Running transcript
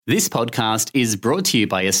This podcast is brought to you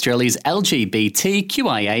by Australia's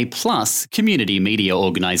LGBTQIA+ community media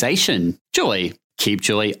organisation, Joy. Keep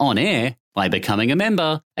Joy on air by becoming a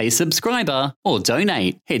member, a subscriber, or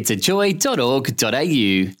donate. Head to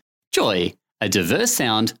joy.org.au. Joy, a diverse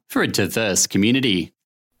sound for a diverse community.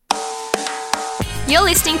 You're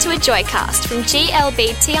listening to a Joycast from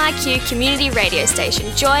GLBTIQ community radio station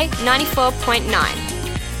Joy 94.9.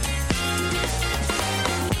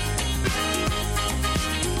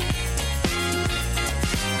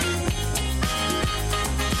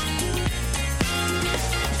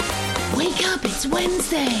 Wake up, it's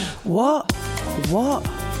Wednesday. What?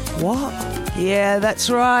 Yeah, that's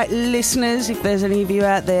right, listeners, if there's any of you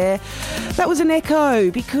out there. That was an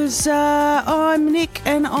echo because I'm Nick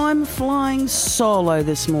and I'm flying solo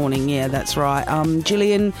this morning. Yeah, that's right.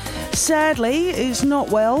 Gillian, sadly, is not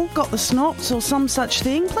well, got the snots or some such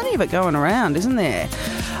thing. Plenty of it going around, isn't there?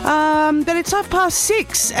 But it's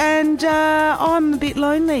 6:30 and I'm a bit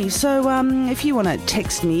lonely. So if you want to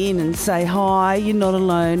text me in and say hi, you're not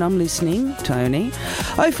alone, I'm listening, Tony.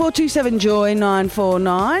 0427 Joy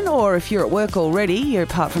 949, or if you're at work already,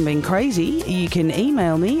 apart from being crazy, you can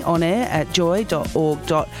email me on air at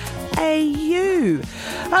joy.org.au.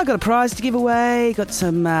 I've got a prize to give away, got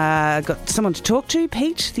someone to talk to,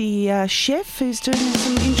 Pete, the chef, who's doing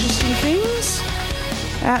some interesting things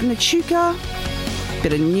out in the Chuka.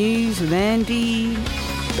 Bit of news with Andy,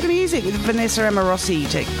 bit of music with Vanessa Amorosi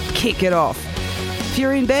to kick it off. If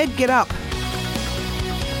you're in bed, get up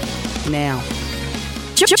now.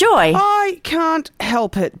 Joy. I can't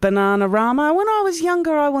help it, Bananarama. When I was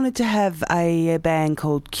younger, I wanted to have a band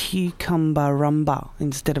called Cucumber Rumba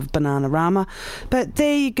instead of Bananarama. But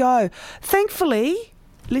there you go. Thankfully,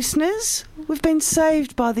 listeners, we've been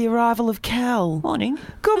saved by the arrival of Cal. Morning.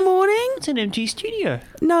 Good morning. It's an empty studio.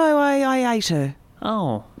 No, I ate her.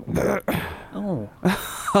 Oh. Oh.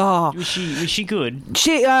 Oh. Was she good?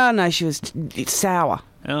 No, she was sour.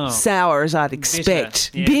 Oh. Sour as I'd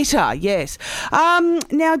expect. Bitter, yeah. Bitter, yes.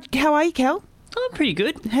 Now, how are you, Cal? Oh, pretty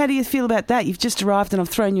good. How do you feel about that? You've just arrived and I've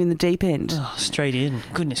thrown you in the deep end. Oh, straight in.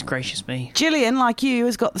 Goodness gracious me. Gillian, like you,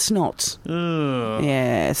 has got the snots. Ugh.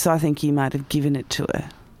 Yeah, so I think you might have given it to her.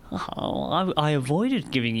 Oh, I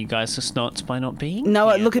avoided giving you guys the snots by not being No,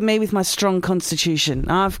 here. look at me with my strong constitution.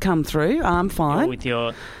 I've come through. I'm fine. With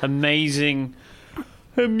your amazing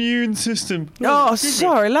immune system. Oh,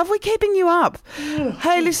 sorry, love, we're keeping you up.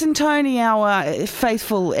 Hey, listen, Tony, our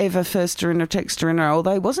faithful ever firster-inner, texter-inner,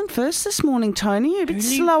 although he wasn't first this morning, Tony, you're a bit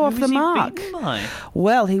slow off the mark.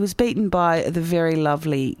 Well, he was beaten by the very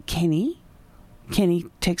lovely Kenny. Kenny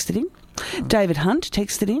texted in. David Hunt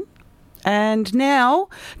texted in. And now,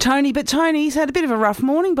 Tony's had a bit of a rough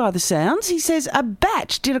morning by the sounds. He says a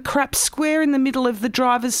bat did a crap square in the middle of the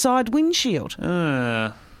driver's side windshield.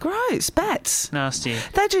 Gross, bats. Nasty.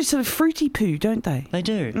 They do sort of fruity poo, don't they? They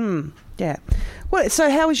do. Yeah. Well,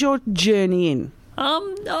 so how was your journey in?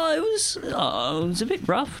 It was a bit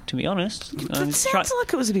rough, to be honest. It sounds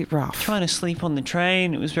like it was a bit rough. Trying to sleep on the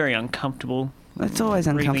train, it was very uncomfortable. It's always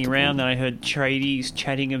uncomfortable. Wriggling around, then I heard tradies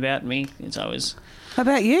chatting about me as I was... How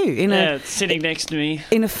about you? Sitting next to me.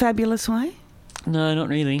 In a fabulous way? No, not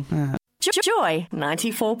really. Joy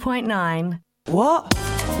 94.9. What?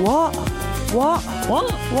 What? What?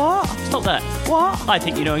 Stop that. What? I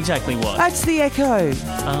think you know exactly what. That's the echo.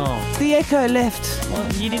 Oh. The echo left. Well,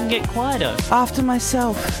 you didn't get quieter. After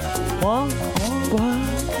myself. What?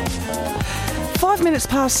 5 minutes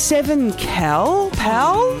past 7, Cal.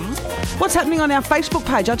 Pal? What's happening on our Facebook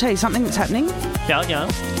page? I'll tell you something that's happening. Yeah.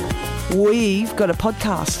 We've got a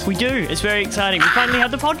podcast. We do. It's very exciting. We finally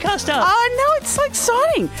have the podcast up. I know, it's so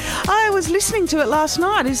exciting. I was listening to it last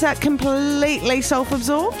night. Is that completely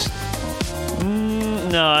self-absorbed?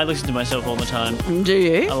 No, I listen to myself all the time. Do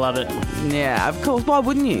you? I love it. Yeah, of course. Why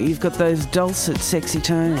wouldn't you? You've got those dulcet, sexy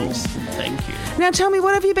tones. Thank you. Now tell me,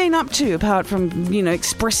 what have you been up to apart from,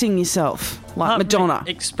 expressing yourself like Madonna?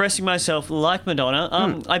 Expressing myself like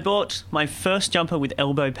Madonna. I bought my first jumper with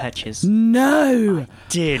elbow patches. No.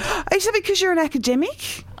 Did. Is it because you're an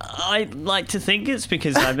academic? I like to think it's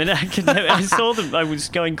because I'm an academic. I saw them. I was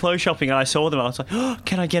going clothes shopping and I saw them. I was like, oh,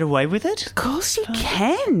 can I get away with it? Of course you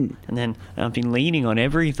can. And then I've been leaning on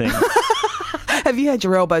everything. Have you had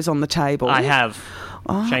your elbows on the table? I have.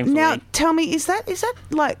 Oh, shamefully. now, tell me, is that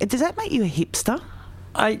like, does that make you a hipster?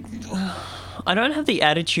 I don't have the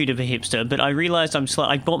attitude of a hipster, but I realised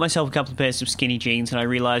I bought myself a couple of pairs of skinny jeans and I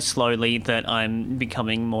realised slowly that I'm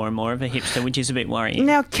becoming more and more of a hipster, which is a bit worrying.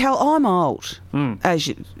 Now, Cal, I'm old, as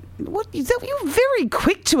you What is that? You're very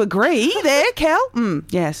quick to agree there, Cal.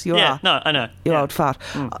 Yes, you Yeah, are. no, I know. You Yeah. old fart.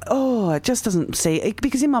 Oh, it just doesn't see,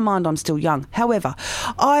 because in my mind I'm still young. However,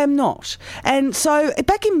 I am not. And so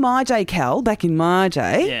back in my day, Cal, back in my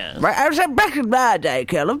day, Yes. back in my day,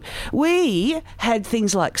 Callum, we had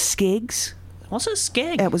things like skegs. What's a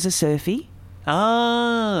skeg? That was a surfy.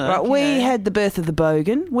 Ah, Right, okay. we had the birth of the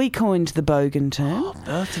bogan. We coined the bogan term.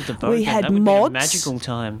 Birth of the bogan. We had that would mods. Be a magical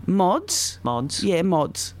time. Mods. Mods. Yeah,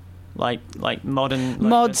 mods. Like modern.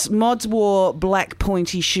 Mods wore black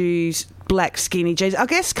pointy shoes, black skinny jeans. I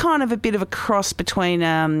guess kind of a bit of a cross between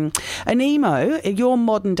an emo. Your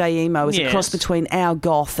modern day emo is a cross Yes. between our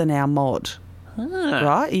goth and our mod.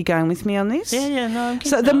 Right? Are you going with me on this? Yeah, no. I'm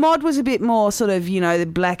So getting the that. mod was a bit more sort of, the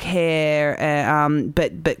black hair,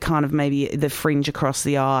 but kind of maybe the fringe across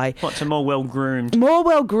the eye. What's a more well groomed? More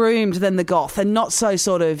well groomed than the goth, and not so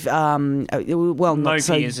sort of not Mopey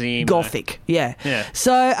so as the emo. gothic. Yeah. Yeah.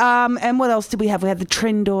 So and what else did we have? We had the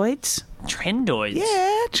trendoids. Trendoids.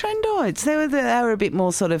 Yeah, trendoids. They were a bit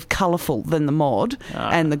more sort of colourful than the mod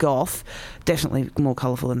and the goth. Definitely more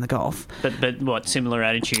colourful than the goth. But what? Similar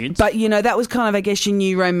attitudes. But that was kind of, I guess, your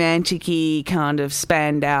new romantic-y kind of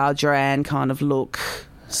Spandau Duran kind of look.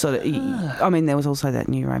 Sort of. I mean, there was also that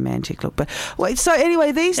new romantic look. But wait. So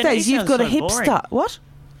anyway, these Today days you've sounds got a so hipster. boring. What?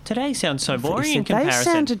 Today sounds so boring in They comparison.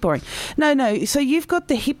 sounded boring. No. So you've got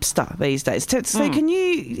the hipster these days. So can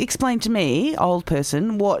you explain to me, old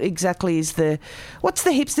person, what exactly is what's the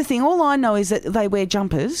hipster thing? All I know is that they wear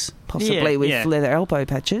jumpers, possibly with leather elbow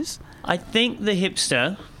patches. I think the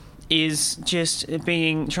hipster is just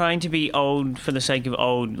trying to be old for the sake of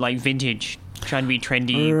old, like vintage. Trying to be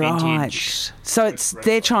trendy, vintage. So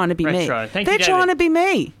they're trying to be Retro. me. Thank They're you, trying David. to be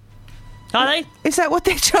me. Are they? Is that what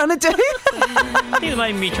they're trying to do? I think they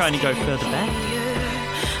might be trying to go further back.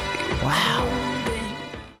 Wow.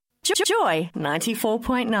 Joy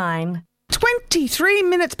 94.9. 23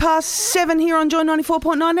 minutes past 7 here on Joy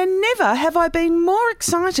 94.9, and never have I been more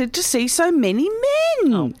excited to see so many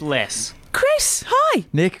men. Oh, bless. Chris, hi.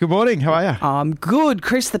 Nick, good morning. How are you? I'm good.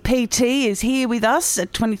 Chris, the PT, is here with us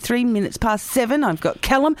at 23 minutes past 7. I've got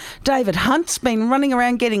Callum. David Hunt's been running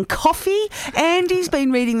around getting coffee. Andy's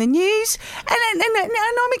been reading the news. And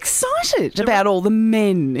I'm excited about all the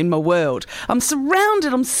men in my world. I'm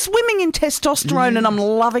surrounded. I'm swimming in testosterone and I'm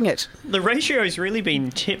loving it. The ratio's really been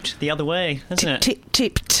tipped the other way, hasn't it?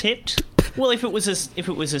 Tipped. Tipped. Well, if it was a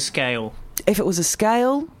scale. If it was a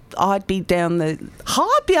scale, I'd be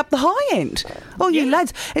I'd be up the high end. Oh, you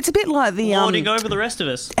lads. It's a bit like the... Lording over the rest of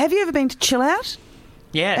us. Have you ever been to Chill Out?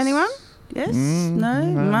 Yes. Anyone? Yes? No?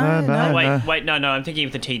 Oh, wait, no, I'm thinking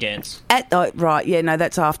of the tea dance. Right, yeah, no,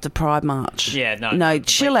 that's after Pride March. Yeah, no. No,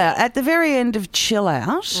 Chill Wait. Out. At the very end of Chill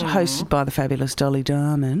Out, hosted by the fabulous Dolly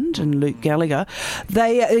Diamond and Luke Gallagher,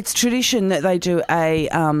 it's tradition that they do I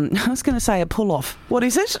was going to say a pull-off. What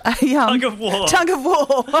is it? Tug of war. Tug of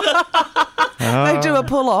war. They do a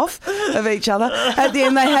pull-off of each other. At the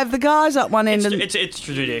end, they have the guys up one end. It's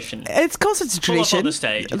tradition. Of course, it's a Pull up tradition. on the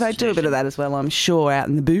stage, it's They a do a bit tradition. of that as well, I'm sure, out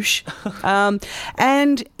in the bush. Anyway,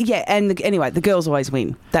 the girls always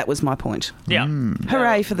win. That was my point. Yeah.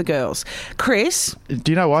 Hooray for the girls. Chris,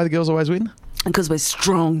 Do you know why the girls always win? because we're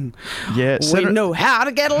strong. Yeah, We know how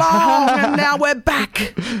to get along, and now we're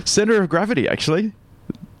back. Centre of gravity, actually.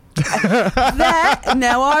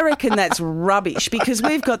 Now, I reckon that's rubbish, because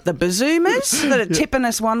we've got the bazoomas that are tipping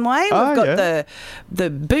us one way. We've Oh, got yeah. the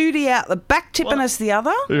booty out the back tipping Well, us the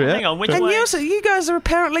other. Yeah. Hang on, which And way? you guys are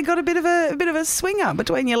apparently got a bit of a swinger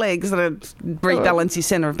between your legs that rebalance your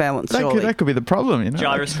centre of balance. Surely. That could be the problem, you know.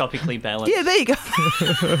 Gyroscopically balanced. Yeah, there you go.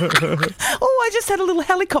 Oh, I just had a little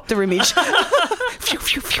helicopter image. Phew,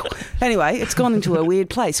 phew, phew. Anyway, it's gone into a weird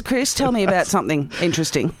place. Chris, tell me about something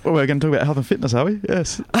interesting. Well, we're going to talk about health and fitness, are we?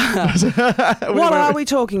 Yes. What are we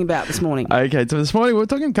talking about this morning? Okay, so this morning we're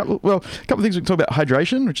talking a couple of things. We can talk about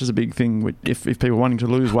hydration, which is a big thing if people are wanting to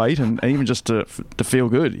lose weight and even just to feel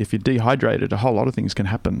good. If you're dehydrated, a whole lot of things can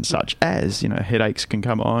happen, such as, headaches can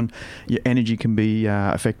come on, your energy can be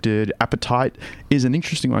affected, appetite is an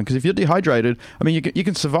interesting one, because if you're dehydrated, I mean, you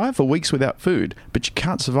can survive for weeks without food, but you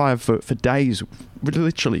can't survive for days.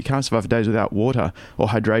 Literally, you can't survive for days without water or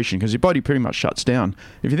hydration, because your body pretty much shuts down.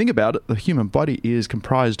 If you think about it, the human body is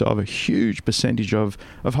comprised of a huge percentage of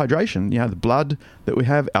hydration. The blood that we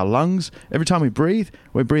have, our lungs, every time we breathe,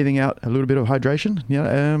 we're breathing out a little bit of hydration.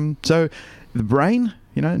 So the brain,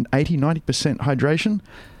 80-90% hydration.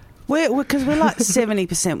 Because we're like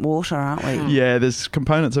 70% water, aren't we? Yeah, there's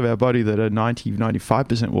components of our body that are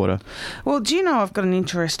 95% water. Well, do you know I've got an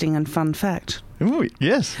interesting and fun fact? Ooh,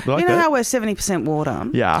 yes, I like You know that. how we're 70% water?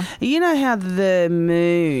 Yeah. You know how the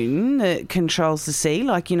moon controls the sea?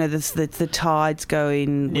 Like, you know, the tides go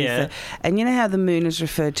in with Yeah. and you know how the moon is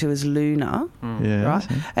referred to as lunar, Yeah. right?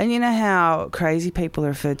 And you know how crazy people are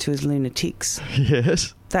referred to as lunatics?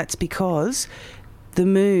 Yes. That's because the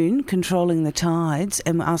moon controlling the tides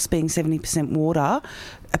and us being 70% water,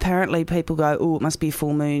 apparently people go, oh, it must be a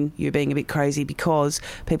full moon, you're being a bit crazy, because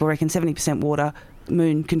people reckon 70% water,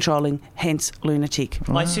 moon controlling, hence lunatic.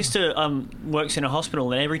 My sister works in a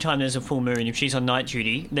hospital, and every time there's a full moon, if she's on night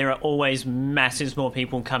duty, there are always masses more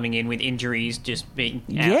people coming in with injuries, just being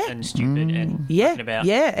out Yeah. and stupid and Yeah, fucking about.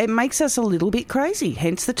 yeah, it makes us a little bit crazy,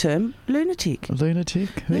 hence the term lunatic. Lunatic.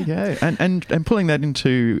 There you go. And pulling that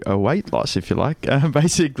into a weight loss, if you like.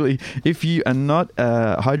 Basically, if you are not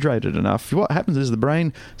hydrated enough, what happens is the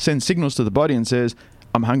brain sends signals to the body and says,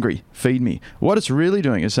 I'm hungry, feed me. What it's really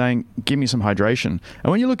doing is saying, give me some hydration.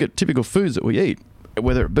 And when you look at typical foods that we eat,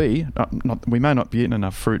 whether it be, we may not be eating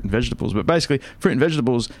enough fruit and vegetables, but basically fruit and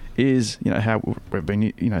vegetables is, you know, how we've been,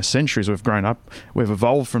 you know, centuries we've grown up, we've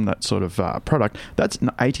evolved from that sort of product. That's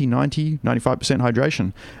 80, 90, 95%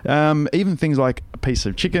 hydration. Even things like a piece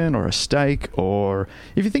of chicken or a steak, or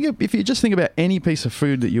if you just think about any piece of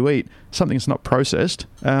food that you eat, something that's not processed,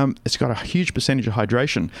 it's got a huge percentage of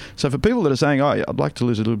hydration. So for people that are saying, oh, I'd like to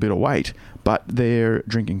lose a little bit of weight, but they're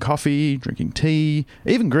drinking coffee, drinking tea,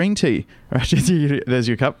 even green tea, right? There's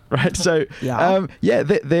your cup, right? So, Yeah.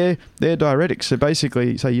 they're diuretics. So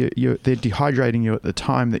basically, they're dehydrating you at the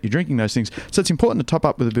time that you're drinking those things. So it's important to top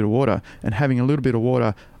up with a bit of water, and having a little bit of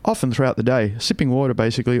water often throughout the day, sipping water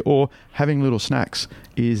basically, or having little snacks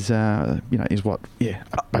is what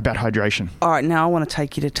about hydration. All right, now I want to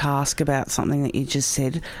take you to task about something that you just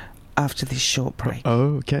said after this short break.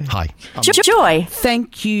 Oh, okay. Hi. Joy.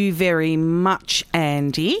 Thank you very much,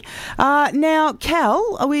 Andy. Now,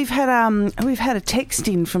 Cal, we've had a text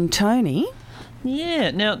in from Tony. Yeah,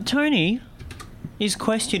 now Tony is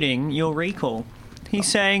questioning your recall. He's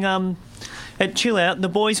saying, at Chill Out, the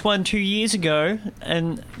boys won 2 years ago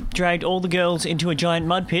and dragged all the girls into a giant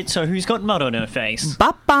mud pit, so who's got mud on her face?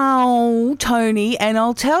 Ba-bow, Tony, and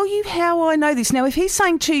I'll tell you how I know this. Now, if he's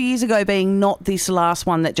saying 2 years ago being not this last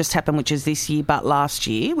one that just happened, which is this year, but last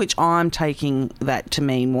year, which I'm taking that to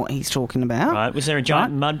mean what he's talking about. Right, was there a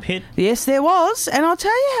giant mud pit? Yes, there was. And I'll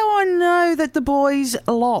tell you how I know that the boys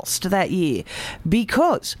lost that year.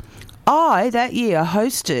 Because I, that year,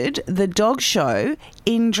 hosted the dog show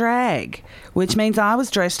in drag, which means I was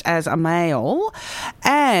dressed as a male.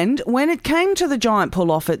 And when it came to the giant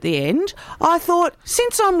pull-off at the end, I thought,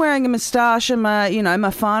 since I'm wearing a moustache and my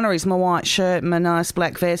fineries, my white shirt, my nice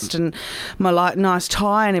black vest and my nice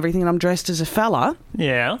tie and everything, and I'm dressed as a fella,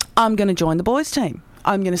 Yeah. I'm going to join the boys' team.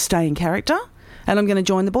 I'm going to stay in character. And I'm going to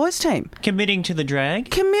join the boys' team. Committing to the drag?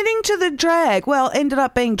 Committing to the drag. Well, ended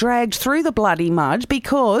up being dragged through the bloody mud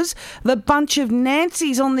because the bunch of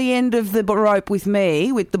Nancy's on the end of the rope with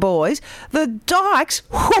me, with the boys, the dykes,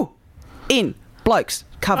 in. Blokes,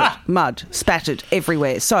 covered, mud, spattered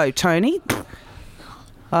everywhere. So, Tony,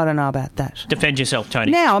 I don't know about that. Defend yourself, Tony.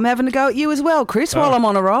 Now I'm having to go at you as well, Chris, while I'm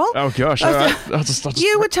on a roll. Oh, gosh. All right. I'll just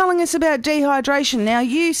You were telling us about dehydration. Now,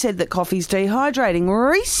 you said that coffee's dehydrating.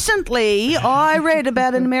 Recently, I read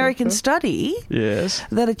about an American study Yes.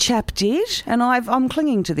 that a chap did, and I'm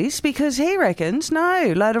clinging to this because he reckons,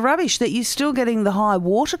 no, load of rubbish, that you're still getting the high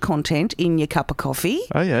water content in your cup of coffee,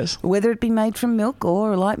 Oh, yes. whether it be made from milk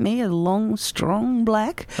or, like me, a long, strong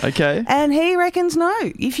black. Okay. And he reckons, no,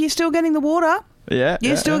 if you're still getting the water, Yeah.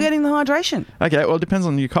 you're still getting the hydration. Okay, well, it depends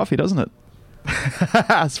on your coffee, doesn't it?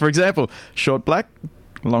 So, for example, short black,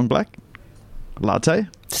 long black, latte.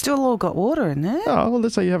 Still all got water in there. Oh, well,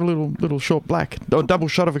 let's say you have a little short black, or double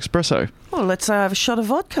shot of espresso. Well, let's say I have a shot of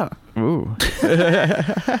vodka. Ooh.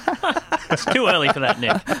 It's too early for that,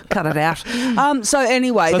 Nick. Cut it out. So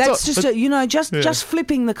anyway, That's that's all- just just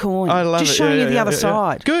flipping the coin. I love just it. showing Yeah, you the yeah, other yeah,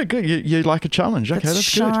 side. Yeah. Good. You like a challenge. Okay, That's that's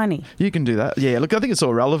shiny. good. You can do that. Yeah, look, I think it's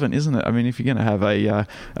all relevant, isn't it? I mean, if you're going to have a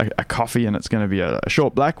coffee and it's going to be a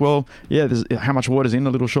short black, well, yeah, there's how much water's in a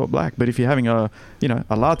little short black. But if you're having a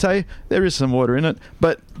latte, there is some water in it.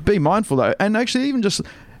 But be mindful though, and actually even just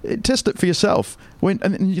test it for yourself.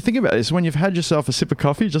 And you think about this, when you've had yourself a sip of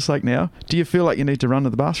coffee, just like now, do you feel like you need to run to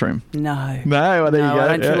the bathroom? No. No, well, there you go. I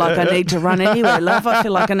don't feel like I need to run anywhere, love. I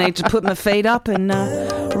feel like I need to put my feet up and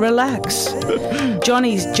relax.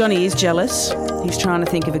 Johnny is jealous. He's trying to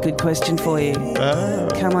think of a good question for you.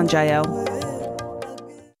 Come on, JL.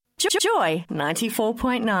 Joy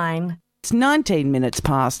 94.9. It's 19 minutes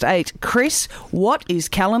past 8. Chris, what is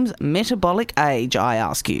Callum's metabolic age, I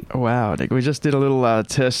ask you? Wow, Nick, we just did a little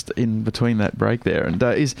test in between that break there, and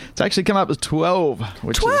it's actually come up as 12.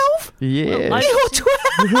 12? Yeah. You're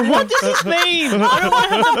 12? What does this mean? I don't want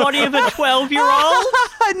to have the body of a 12-year-old.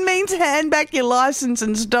 It means hand back your licence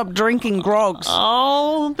and stop drinking grogs.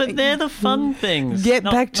 Oh, but they're the fun things. Get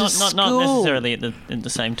back to Not school. necessarily at the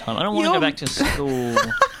same time. I don't want to You're- go back to school.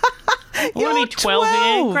 I want You're to be 12 12.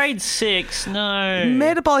 again. Grade 6, no.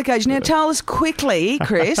 Metabolic age. Now tell us quickly,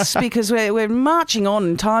 Chris, because we're marching on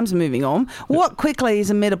and time's moving on. What quickly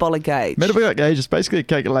is a metabolic age? Metabolic age is basically a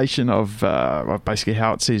calculation of basically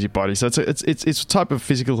how it sees your body. So it's a type of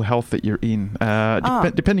physical health that you're in,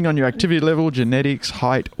 depending on your activity level, genetics,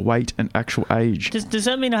 height, weight, and actual age. Does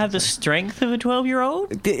that mean I have the strength of a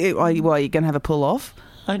 12-year-old? Are you going to have a pull off?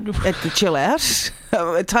 At the chill out?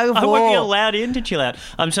 A tug of I war. won't be allowed in to chill out.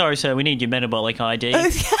 I'm sorry, sir. We need your metabolic ID.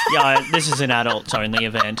 Yeah, this is an adults-only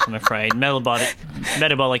event, I'm afraid.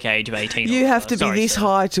 Metabolic age of 18. You have to be this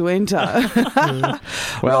high to enter.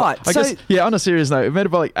 Well, Right, I so- guess, yeah, on a serious note,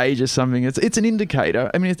 metabolic age is something, it's an indicator.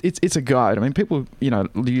 I mean, it's a guide. I mean, people,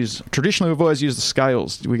 traditionally we've always used the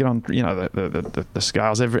scales. We get on, the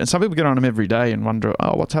scales and some people get on them every day and wonder,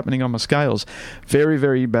 oh, what's happening on my scales? Very,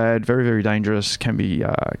 very bad, very, very dangerous, can be,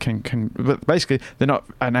 but basically they're not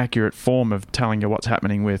an accurate form of telling you what's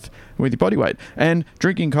happening with your body weight. And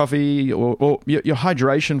drinking coffee or your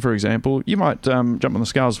hydration, for example, you might jump on the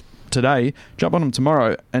scales today, jump on them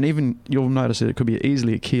tomorrow, and even you'll notice that it could be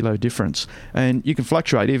easily a kilo difference. And you can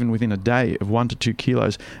fluctuate even within a day of 1 to 2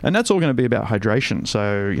 kilos. And that's all going to be about hydration.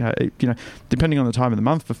 So, depending on the time of the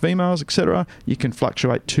month for females, etc., you can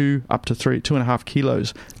fluctuate 2 up to 2.5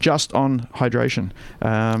 kilos just on hydration.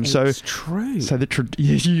 It's true. So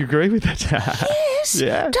you agree with that? Yes,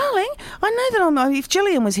 Yeah. darling. I know that if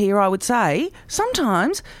Gillian was here, I would say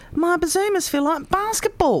sometimes my bazoomas feel like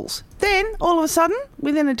basketballs. Then, all of a sudden,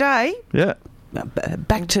 within a day, Yeah.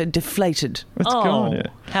 back to deflated. It's gone, yeah.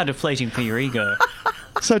 How deflating for your ego.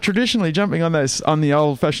 So traditionally, jumping on the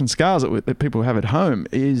old-fashioned scales that people have at home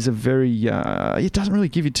is a very. It doesn't really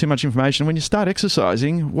give you too much information. When you start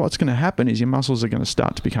exercising, what's going to happen is your muscles are going to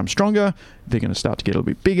start to become stronger. They're going to start to get a little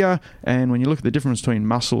bit bigger. And when you look at the difference between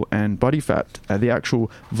muscle and body fat, the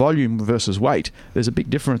actual volume versus weight, there's a big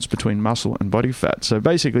difference between muscle and body fat. So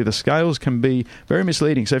basically, the scales can be very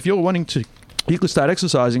misleading. So if you're wanting to. You could start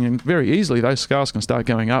exercising and very easily those scales can start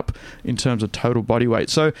going up in terms of total body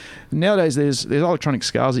weight. So nowadays there's electronic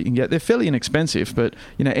scales that you can get. They're fairly inexpensive, but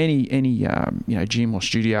any gym or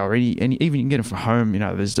studio or any even you can get them from home.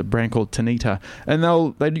 There's a brand called Tanita, and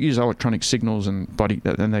they use electronic signals and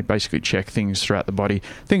they basically check things throughout the body.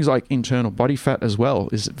 Things like internal body fat as well,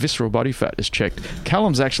 is visceral body fat is checked.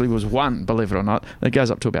 Callum's actually was 1, believe it or not. That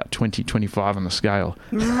goes up to about 20, 25 on the scale.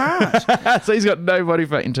 Right. So he's got no body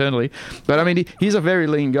fat internally, but I mean. He's a very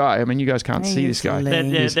lean guy. I mean, you guys can't see this guy.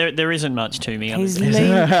 lean. There isn't much to me. He's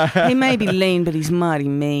lean. He may be lean, but he's mighty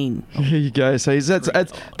mean. There you go. So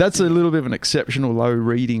that's a little bit of an exceptional low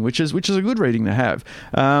reading, which is a good reading to have.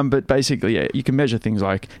 But basically, yeah, you can measure things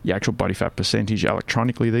like your actual body fat percentage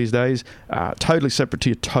electronically these days, totally separate to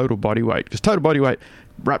your total body weight, because total body weight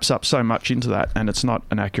wraps up so much into that, and it's not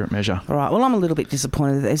an accurate measure. All right, well, I'm a little bit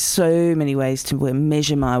disappointed that there's so many ways to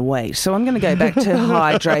measure my weight. So I'm going to go back to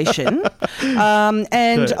hydration.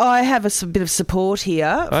 And I have a bit of support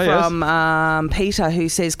here from Peter, who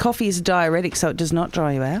says coffee is a diuretic, so it does not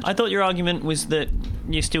dry you out. I thought your argument was that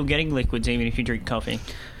you're still getting liquids even if you drink coffee.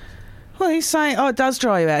 Well, he's saying, it does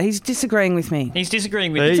dry you out. He's disagreeing with me. He's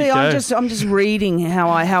disagreeing with There you. you See, go. I'm just reading how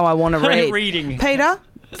I want to read. Reading. Peter,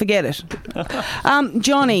 forget it.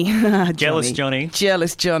 Johnny. Jealous Johnny.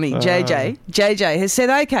 Jealous Johnny. JJ has said,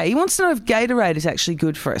 okay, he wants to know if Gatorade is actually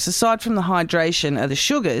good for us, aside from the hydration, are the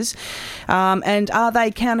sugars, and are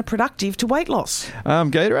they counterproductive to weight loss?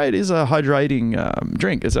 Gatorade is a hydrating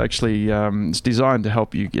drink. It's actually it's designed to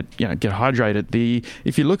help you get hydrated.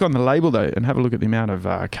 If you look on the label though and have a look at the amount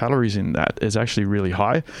of calories in that, is actually really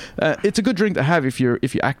high. It's a good drink to have if you're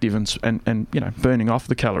active and burning off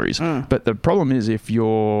the calories. But the problem is if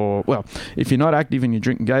you're not active and you're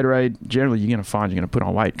drinking Gatorade, generally you're going to find you're going to put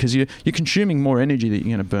on weight because you're consuming more energy that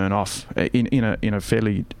you're going to burn off in a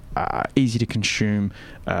fairly easy to consume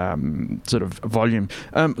sort of volume.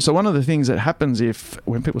 So one of the things that happens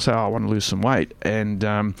when people say, I want to lose some weight, and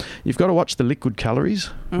you've got to watch the liquid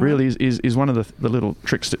calories, really is one of the little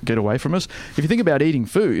tricks that get away from us. If you think about eating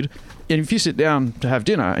food, if you sit down to have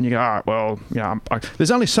dinner and you go, all right, well,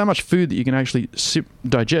 there's only so much food that you can actually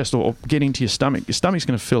digest or get into your stomach. Your stomach's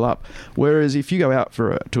going to fill up. Whereas if you go out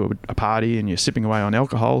to a party and you're sipping away on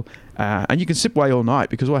alcohol, and you can sip away all night,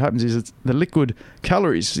 because what happens is it's the liquid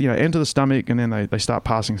calories, enter the stomach and then they start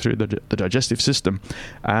passing through the digestive system.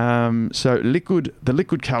 So the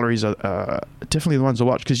liquid calories are definitely the ones to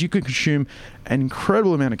watch, because you could consume an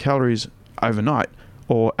incredible amount of calories overnight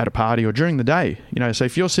or at a party or during the day. So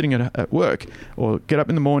if you're sitting at work or get up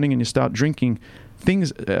in the morning and you start drinking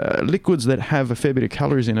things, liquids that have a fair bit of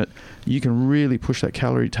calories in it, you can really push that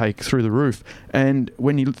calorie take through the roof. And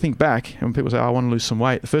when you think back, and when people say, I want to lose some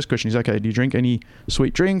weight, the first question is, okay, do you drink any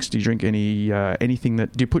sweet drinks? Do you drink any anything do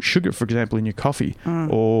you put sugar, for example, in your coffee,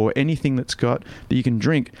 or anything that you can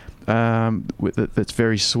drink that's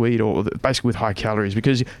very sweet, or basically with high calories,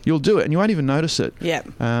 because you'll do it and you won't even notice it. Yeah.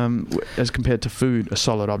 As compared to food, a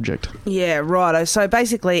solid object. Yeah, righto. So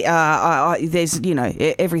basically, there's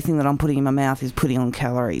everything that I'm putting in my mouth is putting on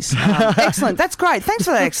calories. Excellent. That's great. Thanks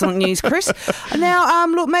for that excellent news, Chris. Now,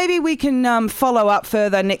 look, maybe we can follow up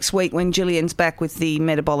further next week when Gillian's back with the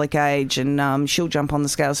metabolic age, and she'll jump on the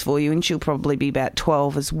scales for you, and she'll probably be about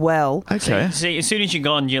 12 as well. Okay. See, as soon as you're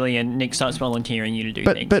gone, Gillian, Nick starts volunteering you to do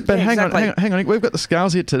things. But hang on, we've got the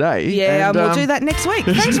scales here today. Yeah, and we'll do that next week.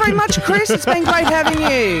 Thanks very much, Chris. It's been great having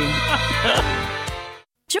you.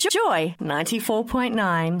 Joy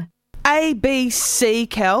 94.9. ABC,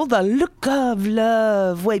 Cal, the look of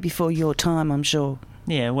love. Way before your time, I'm sure.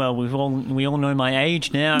 Yeah, well, we all know my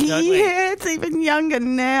age now, don't we? Yeah, it's even younger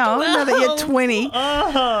now. Now that you're 20.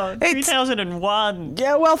 Oh, 2001.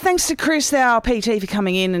 Yeah, well, thanks to Chris, our PT, for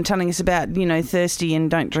coming in and telling us about, thirsty and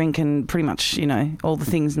don't drink and pretty much, all the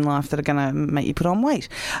things in life that are going to make you put on weight.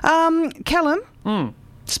 Callum,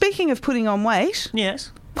 speaking of putting on weight...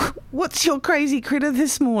 Yes? What's your crazy critter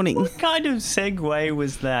this morning? What kind of segue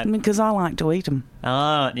was that? Because I like to eat them.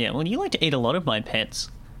 Yeah, well, you like to eat a lot of my pets.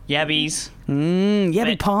 Yabbies.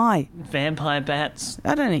 Yabby pie. Vampire bats.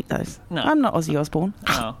 I don't eat those. No. I'm not Ozzy Osbourne.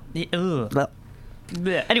 Oh. Ugh.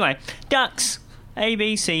 Anyway, ducks. A,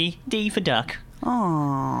 B, C, D for duck.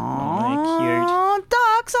 Aww. They're cute.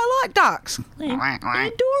 Ducks. I like ducks. They're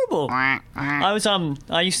adorable.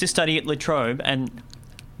 I used to study at La Trobe, and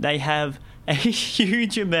they have a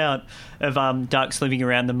huge amount of ducks living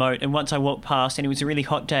around the moat. And once I walked past, and it was a really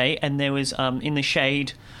hot day, and there was in the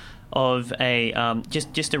shade of a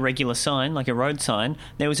just a regular sign, like a road sign,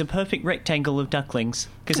 there was a perfect rectangle of ducklings,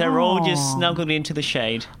 because they were all just snuggled into the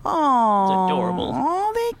shade. Oh, it's adorable.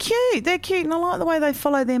 Oh, they're cute, and I like the way they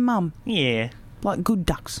follow their mum. Yeah, like good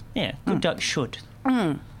ducks. Yeah, good ducks should.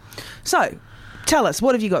 So, tell us,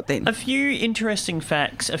 what have you got then? A few interesting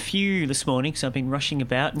facts, a few this morning, so I've been rushing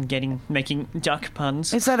about and making duck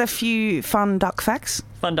puns. Is that a few fun duck facts?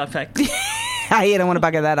 Fun duck facts. Hey, you don't want to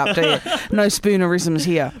bugger that up, do you? No spoonerisms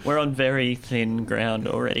here. We're on very thin ground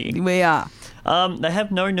already. We are. They have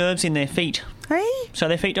no nerves in their feet. Hey? So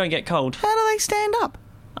their feet don't get cold. How do they stand up?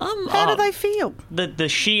 How do they feel? The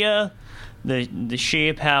sheer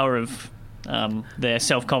power of their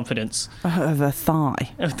self-confidence. The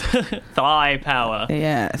thigh. Thigh power.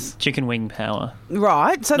 Yes. Chicken wing power.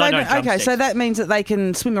 Right. So drumsticks. so that means that they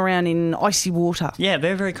can swim around in icy water. Yeah,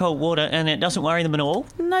 very, very cold water, and it doesn't worry them at all.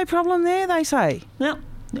 No problem there, they say. No.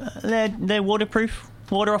 They're waterproof.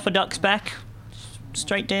 Water off a duck's back.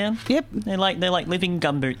 Straight down. Yep. They're like living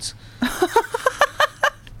gumboots.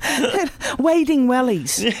 Wading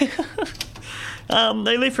wellies.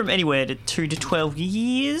 They live from anywhere to 2 to 12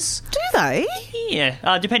 years. Do they?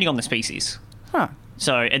 Yeah, depending on the species. Huh.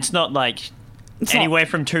 So it's not like anywhere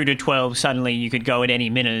from 2 to 12, suddenly you could go at any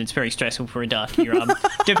minute. It's very stressful for a duck.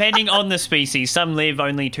 Depending on the species, some live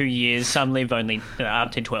only 2 years, some live only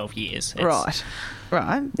up to 12 years. Right.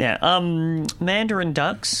 Yeah. Mandarin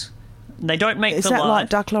ducks, they don't make Is for that life. like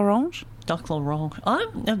duck l'orange? Duck l'orange.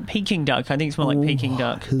 I'm a Peking duck. I think it's more like Peking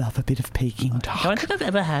duck. I love a bit of Peking duck. I don't think I've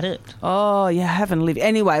ever had it. Oh, you haven't lived.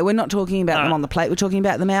 Anyway, we're not talking about them on the plate. We're talking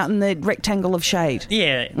about them out in the rectangle of shade.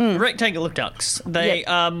 Yeah, rectangle of ducks. They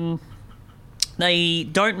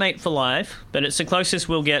don't mate for life, but it's the closest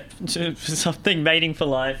we'll get to something mating for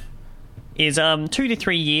life is 2 to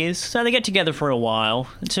 3 years. So they get together for a while.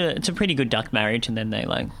 It's a pretty good duck marriage, and then they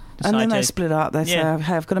and then they split up. They say,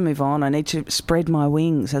 "Hey, I've got to move on. I need to spread my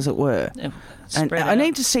wings, as it were. And I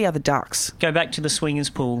need to see other ducks. Go back to the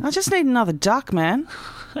swingers pool. I just need another duck, man.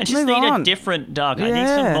 I just need a different duck. Yeah. I need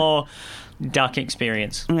some more duck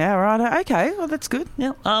experience. Yeah, right. Okay, well, that's good.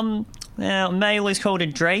 Yeah. Now, male is called a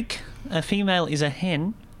drake. A female is a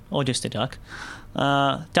hen, or just a duck.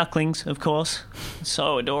 Ducklings, of course.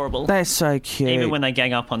 So adorable. They're so cute. Even when they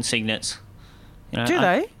gang up on cygnets. Do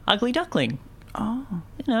they? Ugly duckling. Oh.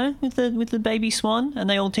 You know, with the baby swan, and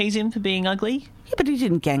they all tease him for being ugly. Yeah, but he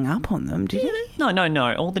didn't gang up on them, did he?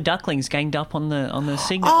 No. All the ducklings ganged up on the on the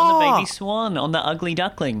baby swan, on the ugly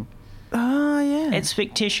duckling. Oh, yeah. It's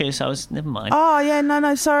fictitious. Never mind. Oh, yeah,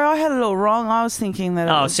 no, sorry, I had it all wrong. I was thinking that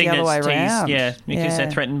it was the other way around. Yeah, because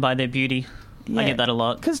they're threatened by their beauty. Yeah. I get that a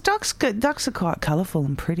lot. Because ducks are quite colourful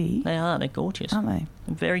and pretty. They are. They're gorgeous. Aren't they?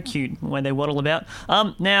 Very cute the way they waddle about.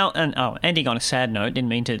 Ending on a sad note, didn't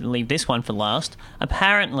mean to leave this one for last.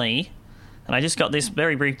 Apparently, and I just got this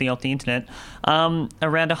very briefly off the internet,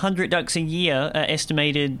 around 100 ducks a year are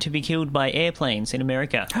estimated to be killed by airplanes in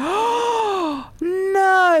America.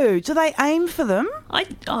 No! Do they aim for them? I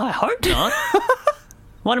hope not.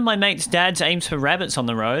 One of my mate's dads aims for rabbits on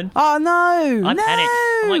the road. Oh, no! I no! panic.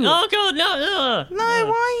 I'm like, oh, God, no! No,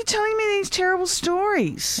 why are you telling me these terrible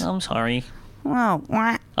stories? I'm sorry. Well,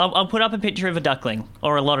 I'll put up a picture of a duckling,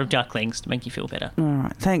 or a lot of ducklings, to make you feel better. all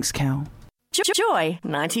right. Thanks, Cal. Joy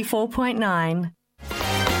 94.9.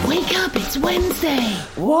 Wake up, it's Wednesday.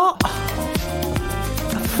 What?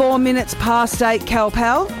 4 minutes past 8, Cal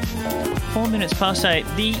Pal. 4 minutes past 8.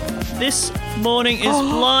 This morning is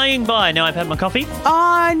flying by. Now I've had my coffee.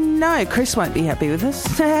 I know. Chris won't be happy with us.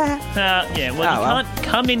 You can't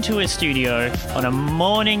come into a studio on a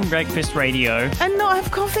morning breakfast radio. And not have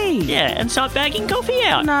coffee. Yeah, and start bagging coffee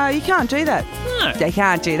out. No, you can't do that. No. They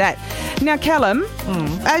can't do that. Now, Callum,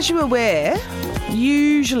 as you're aware,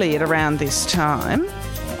 usually at around this time,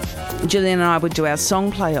 Gillian and I would do our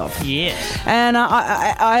song playoff. Yes. And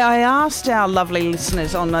I asked our lovely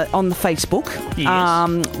listeners on the Facebook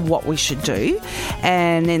what we should do,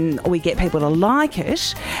 and then we get people to like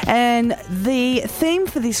it. And the theme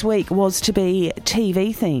for this week was to be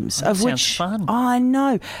TV themes, That sounds fun. I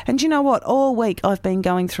know. And do you know what? All week I've been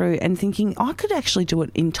going through and thinking I could actually do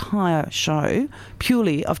an entire show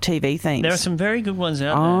purely of TV themes. There are some very good ones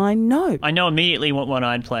out there. I know. I know immediately what one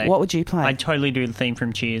I'd play. What would you play? I'd totally do the theme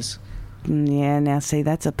from Cheers. Yeah, now see,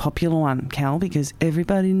 that's a popular one, Cal, because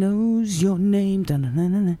everybody knows your name.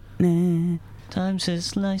 Dun-dun-dun-dun-dun. Times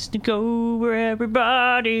is nice to go where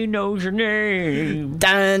everybody knows your name.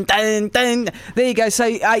 Dun, dun, dun. There you go. So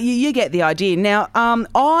you get the idea. Now,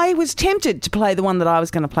 I was tempted to play the one that I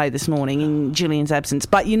was going to play this morning in Gillian's absence,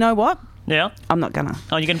 but you know what? Yeah? I'm not going to.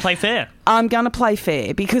 Oh, you're going to play fair? I'm going to play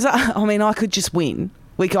fair because, I could just win.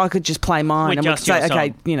 I could just play mine With and we could just say, your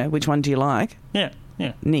song. okay, which one do you like? Yeah.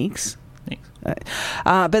 Nick's. Thanks.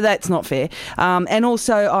 But that's not fair. And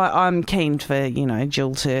also, I'm keen for,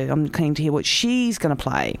 Jill I'm keen to hear what she's going to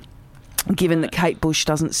play, given that Kate Bush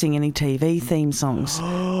doesn't sing any TV theme songs.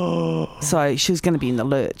 So she's going to be in the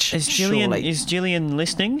lurch, surely. Is Gillian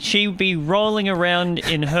listening? She'd be rolling around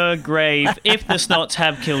in her grave if the snots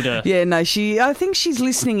have killed her. Yeah, no, I think she's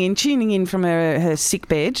tuning in from her sick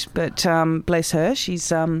bed, but bless her. She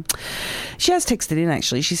has texted in,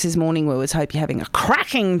 actually. She says, morning, Wooers, hope you're having a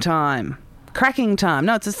cracking time. Cracking time.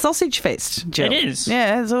 No, it's a sausage fest, Jill. It is.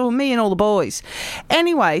 Yeah, it's all me and all the boys.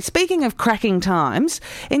 Anyway, speaking of cracking times,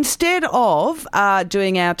 instead of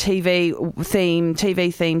doing our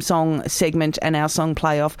TV theme song segment and our song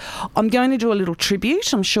playoff, I'm going to do a little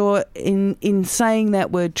tribute. I'm sure in saying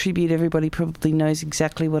that word tribute, everybody probably knows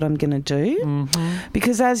exactly what I'm going to do. Mm-hmm.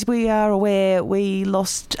 Because as we are aware, we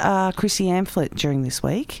lost Chrissy Amphlett during this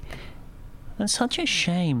week. That's such a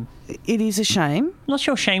shame. It is a shame. I'm not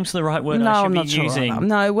sure shame's the right word No, I should I'm be not sure. using.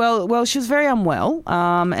 No, well, she was very unwell,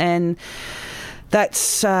 and that's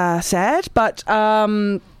sad. But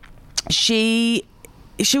she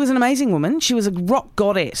was an amazing woman. She was a rock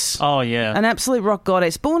goddess. Oh, yeah. An absolute rock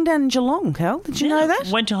goddess. Born down in Geelong, Cal. Did you know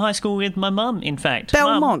that? Went to high school with my mum, in fact.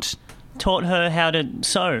 Belmont. Mum taught her how to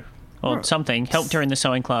sew. Or something. Helped her in the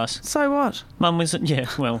sewing class. So what? Mum was... Yeah,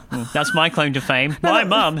 well, that's my claim to fame. My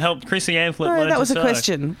mum helped Chrissy Amphlett learn to sew. No, that was a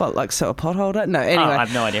question. What, like sew a potholder? No, anyway. I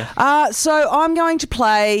have no idea. So I'm going to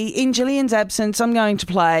play, in Gillian's absence, I'm going to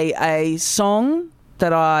play a song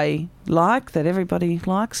that I like, that everybody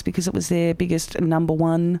likes, because it was their biggest number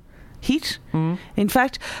one hit, in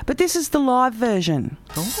fact. But this is the live version.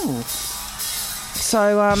 Oh.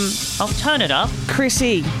 So, I'll turn it up.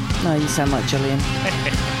 Chrissy. No, you sound like Gillian.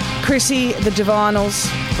 Chrissy, the Divinals.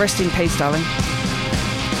 Rest in peace, darling.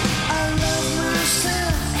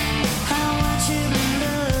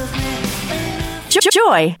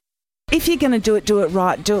 Joy. If you're going to do it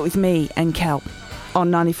right, do it with me and Cal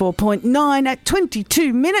on 94.9 at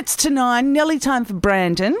 22 minutes to 9. Nearly time for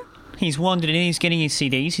Brandon. He's wandered in, he's getting his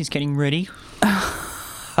CDs, he's getting ready.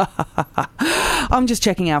 I'm just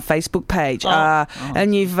checking our Facebook page.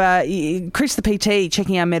 And you've Chris the PT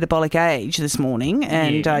checking our metabolic age this morning,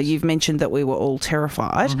 and Yes. you've mentioned that we were all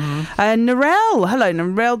terrified. And Narelle, hello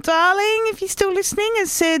Narelle, darling, if you're still listening,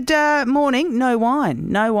 has said, morning, no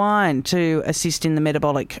wine to assist in the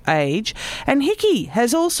metabolic age. And Hickey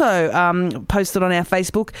has also posted on our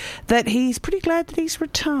Facebook that he's pretty glad that he's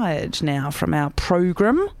retired now from our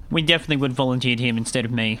program. We definitely would have volunteered him instead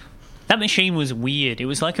of me. That machine was weird. It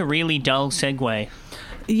was like a really dull Segway.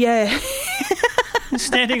 Yeah.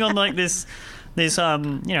 Standing on like this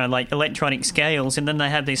like electronic scales, and then they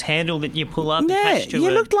have this handle that you pull up Yeah, attached to you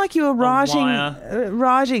looked like you were wire.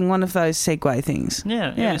 riding one of those Segway things.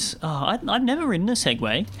 Yeah, it was. I've never ridden a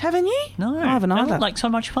Segway. Haven't you? No, I haven't They either. look like so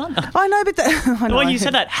much fun. I know, but I know, Well, I you heard-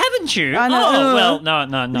 said that, haven't you? I know. Oh, well,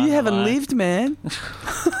 no. You haven't no. lived, man.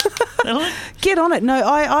 They look- Get on it. No,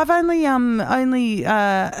 I've only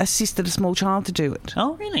assisted a small child to do it.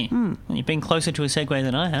 Oh, really? Hmm. Well, you've been closer to a Segway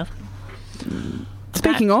than I have.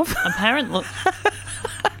 Speaking of,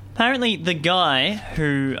 Apparently, the guy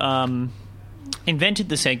who invented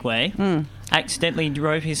the Segway accidentally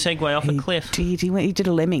drove his Segway off a cliff. he did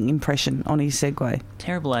a lemming impression on his Segway.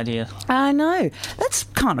 Terrible idea. I know. That's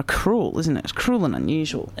kind of cruel, isn't it? It's cruel and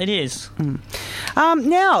unusual. It is.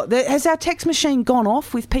 Now, has our text machine gone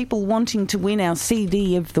off with people wanting to win our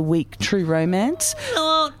CD of the week, True Romance?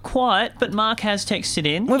 Not quite, but Mark has texted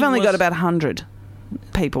in. We've He only was- got about 100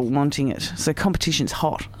 people wanting it, so competition's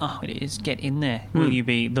hot. Oh, it is. Get in there. Will you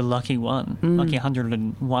be the lucky one? Lucky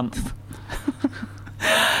 101th.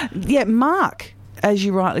 Yeah, Mark, as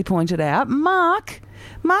you rightly pointed out, Mark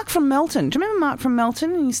from Melton. Do you remember Mark from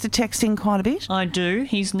Melton? He used to text in quite a bit. I do.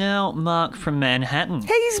 He's now Mark from Manhattan.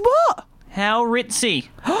 He's what? How ritzy.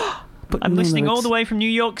 But I'm listening all Nimitz. the way from New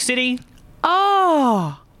York City.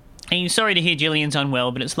 Oh, And sorry to hear Gillian's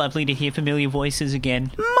unwell, but it's lovely to hear familiar voices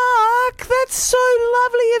again. Mark, that's so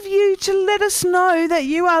lovely of you to let us know that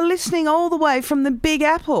you are listening all the way from the Big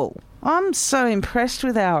Apple. I'm so impressed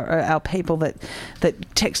with our people that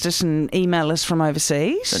text us and email us from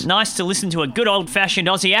overseas. Nice to listen to a good old-fashioned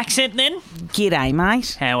Aussie accent then. G'day,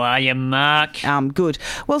 mate. How are you, Mark? Good.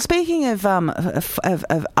 Well, speaking of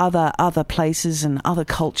other places and other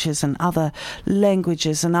cultures and other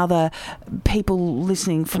languages and other people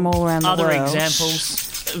listening from all around the Other world.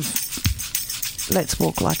 examples of... Let's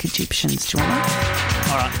walk like Egyptians, do you want it?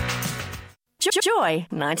 All right. Joy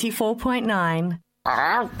 94.9.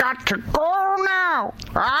 I've got to go now.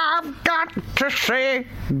 I've got to say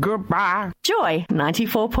goodbye. Joy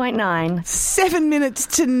 94.9. 7 minutes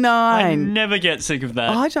to I 9. never get sick of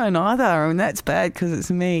that. I don't either, and that's bad because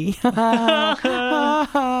it's me. I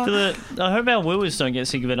hope our wooers don't get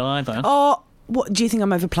sick of it either. Oh, what do you think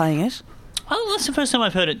I'm overplaying it? Oh, that's the first time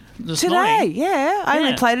I've heard it this Today, morning. yeah. I only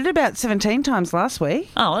Yeah. played it about 17 times last week.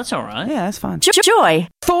 Oh, that's all right. Yeah, that's fine. Joy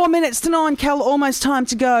 4 minutes to 9, Cal, almost time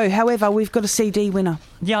to go. However, we've got a CD winner.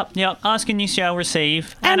 Yep. Ask and you shall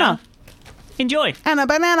receive. Anna. Enjoy. Anna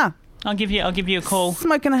Banana, I'll give you a call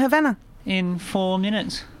smoking a Havana. in 4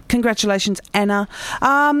 minutes. Congratulations, Anna.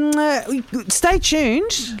 Stay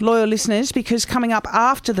tuned, loyal listeners, because coming up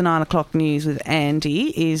after the 9 o'clock news with Andy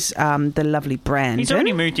is the lovely Brandon. He's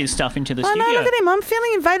already moved his stuff into the I studio. know, look at him. I'm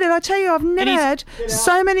feeling invaded. I tell you, I've never had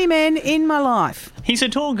so many men in my life. He's a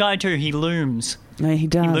tall guy too. He looms. No, he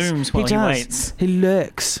does. looms while he does. waits. He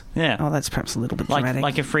lurks. Yeah. Oh, that's perhaps a little bit Like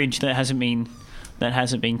dramatic. a fridge that hasn't been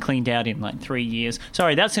cleaned out in like 3 years.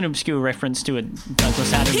 Sorry, that's an obscure reference to a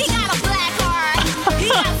Douglas Adams. He got a black heart. He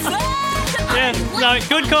got soul. Yeah, no,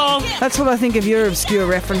 good call. That's what I think of your obscure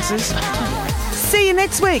references. See you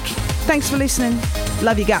next week. Thanks for listening.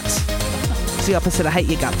 Love your guts. It's the opposite. I hate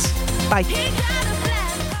your guts. Bye.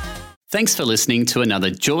 Thanks for listening to another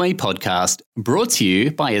Joy podcast brought to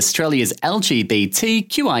you by Australia's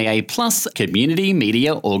LGBTQIA+ community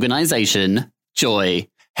media organisation, Joy.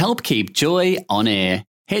 Help keep Joy on air.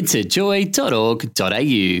 Head to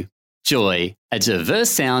joy.org.au. Joy, a diverse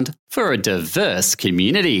sound for a diverse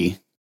community.